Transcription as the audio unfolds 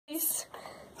guys,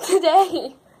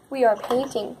 today we are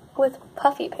painting with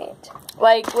puffy paint.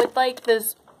 Like, with, like,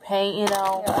 this paint, you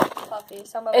know. Yeah, it's puffy.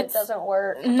 Some of it doesn't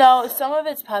work. No, some of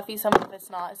it's puffy, some of it's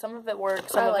not. Some of it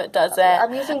works, some of it doesn't.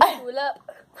 I'm using tulip.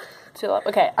 Tulip,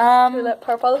 okay. Tulip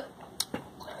purple.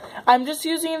 I'm just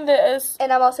using this.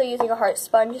 And I'm also using a heart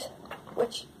sponge,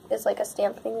 which is like a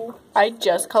stamp thingy. I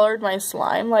just colored my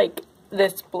slime, like,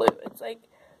 this blue. It's, like,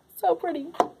 so pretty.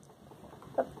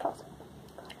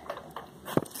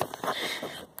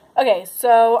 Okay,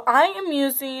 so I am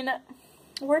using,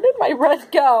 where did my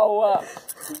red go?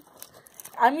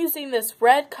 I'm using this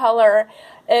red color.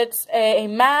 It's a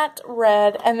matte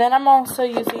red, and then I'm also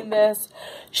using this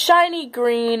shiny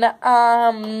green.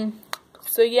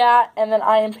 So yeah, and then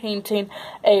I am painting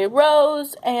a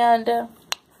rose, and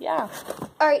yeah.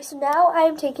 Alright, so now I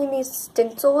am taking these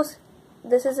stencils.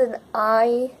 This is an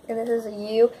I, and this is a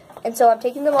U. And so I'm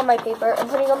taking them on my paper and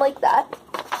putting them like that.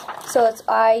 So it's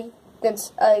I, then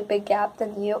a big gap,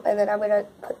 then U, and then I'm going to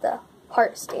put the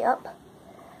heart stamp.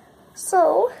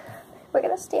 So we're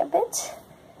going to stamp it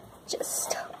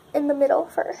just in the middle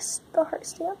first, the heart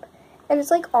stamp. And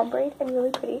it's like ombre and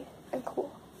really pretty and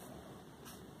cool.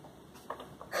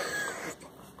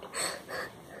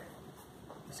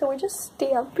 So we're just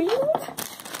stamping.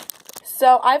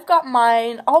 So I've got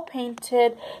mine all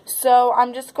painted, so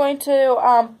I'm just going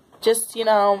to just, you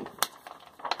know,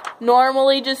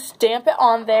 normally just stamp it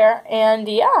on there, and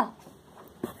yeah.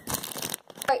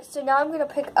 Alright, so now I'm going to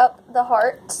pick up the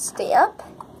heart stamp,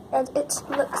 and it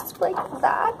looks like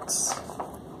that,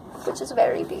 which is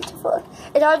very beautiful.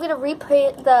 And now I'm going to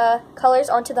repaint the colors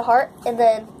onto the heart, and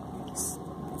then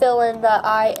fill in the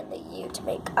I and the U to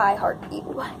make I heart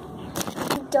U.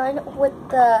 Done with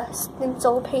the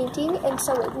stencil painting, and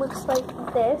so it looks like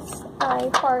this.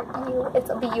 I heart you. It's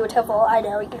beautiful. I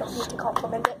know you don't need to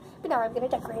compliment it, but now I'm going to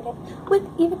decorate it with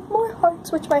even more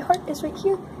hearts, which my heart is right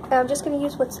here, and I'm just going to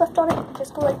use what's left on it and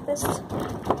just go like this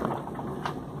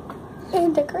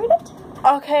and decorate it.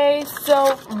 Okay,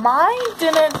 so mine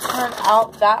didn't turn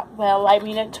out that well. I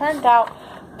mean, it turned out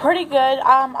pretty good.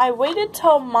 I waited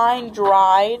till mine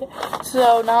dried,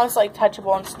 so now it's like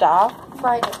touchable and stuff.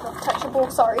 Mine is not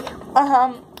touchable, sorry.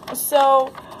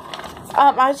 So,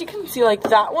 as you can see, like,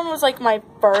 that one was, like, my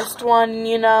first one,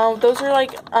 you know. Those are,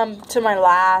 like, to my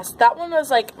last. That one was,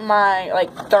 like, my,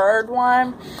 like, third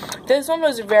one. This one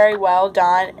was very well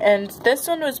done, and this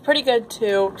one was pretty good,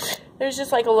 too. There's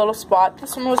just, like, a little spot.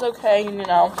 This one was okay, and, you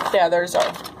know, the others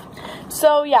are.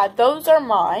 So, yeah, those are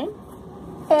mine.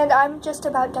 And I'm just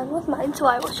about done with mine, so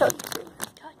I will show you.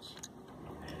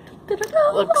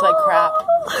 Looks like crap.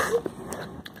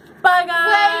 Bye,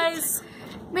 guys!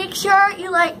 Wait. Make sure you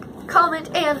like,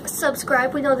 comment, and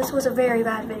subscribe. We know this was a very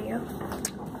bad video.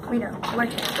 We know. We're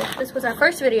terrible. This was our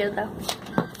first video, though.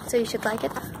 So you should like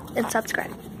it and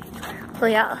subscribe. So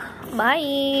yeah,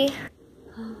 bye!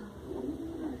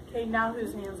 Okay, now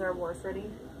whose hands are worse? Ready?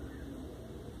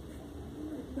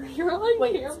 You're on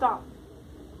Wait, camera. stop.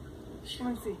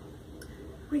 Let me see.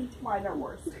 Wait. Mine are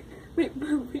worse. Wait,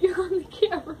 you're on the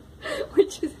camera.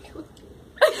 Which is good.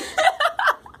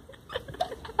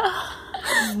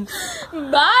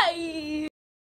 Bye!